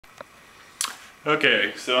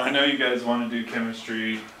Okay, so I know you guys want to do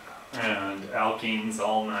chemistry and alkenes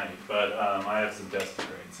all night, but I have some tests to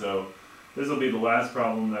grade. So this will be the last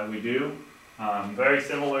problem that we do. Very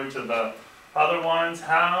similar to the other ones.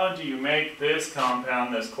 How do you make this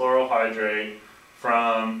compound, this chlorohydrate,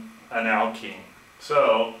 from an alkene?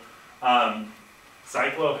 So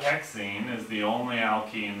cyclohexene is the only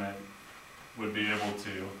alkene that would be able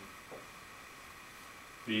to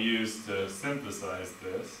be used to synthesize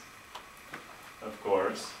this, of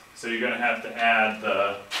course. So you're going to have to add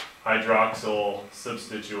the hydroxyl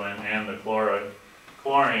substituent and the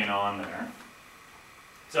chlorine on there.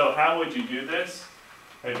 So how would you do this?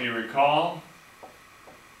 If you recall,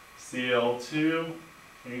 Cl2,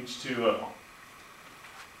 H2O.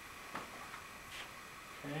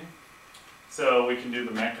 Okay. So we can do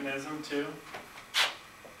the mechanism too.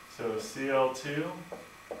 So Cl2,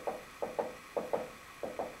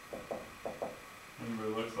 remember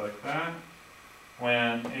it looks like that.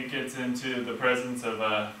 When it gets into the presence of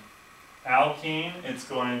a alkene, it's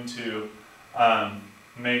going to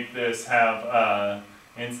make this have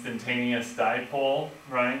instantaneous dipole,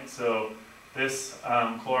 right? So this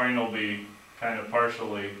chlorine will be kind of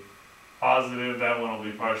partially positive, that one will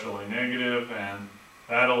be partially negative, and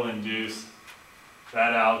that'll induce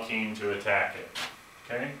that alkene to attack it.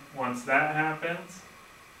 Okay, once that happens,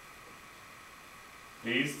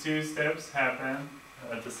 these two steps happen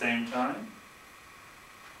at the same time.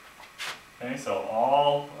 Okay, so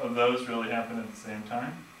all of those really happen at the same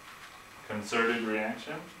time. Concerted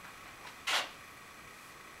reaction.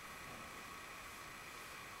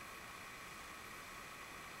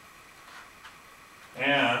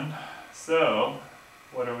 And so,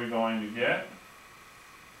 what are we going to get?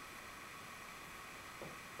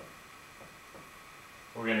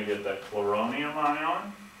 We're going to get that chloronium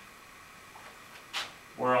ion.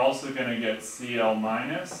 We're also going to get Cl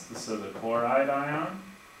minus, so the chloride ion.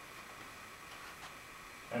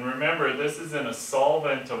 And remember, this is in a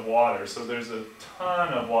solvent of water, so there's a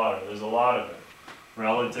ton of water, there's a lot of it,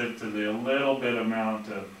 relative to the little bit amount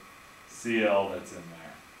of Cl that's in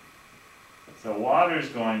there. So water's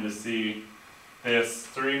going to see this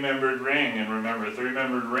three-membered ring, and remember,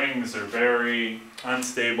 three-membered rings are very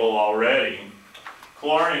unstable already.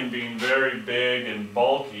 Chlorine, being very big and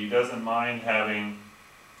bulky, doesn't mind having,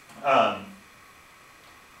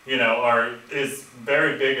 is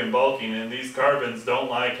very big and bulky, and these carbons don't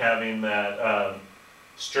like having that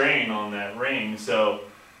strain on that ring. So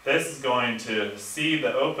this is going to see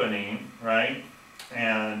the opening, right,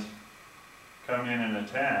 and come in and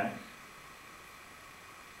attack,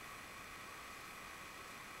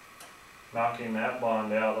 knocking that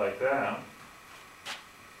bond out like that.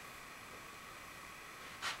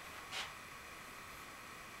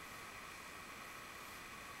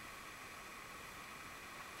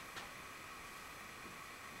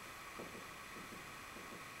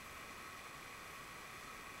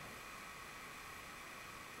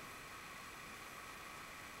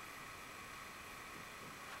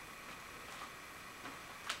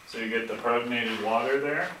 So you get the protonated water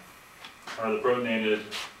there, or the protonated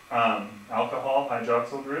alcohol,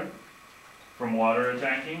 hydroxyl group, from water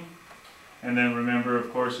attacking. And then remember,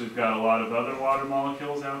 of course, we've got a lot of other water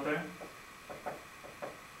molecules out there.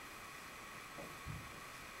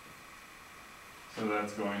 So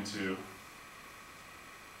that's going to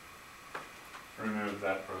remove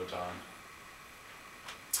that proton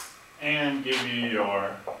and give you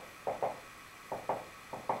your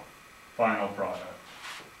final product,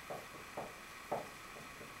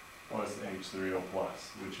 plus H3O+,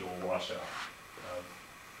 which will wash out of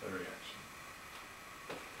the reaction.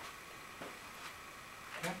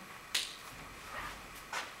 Okay.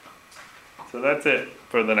 So that's it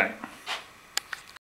for the night.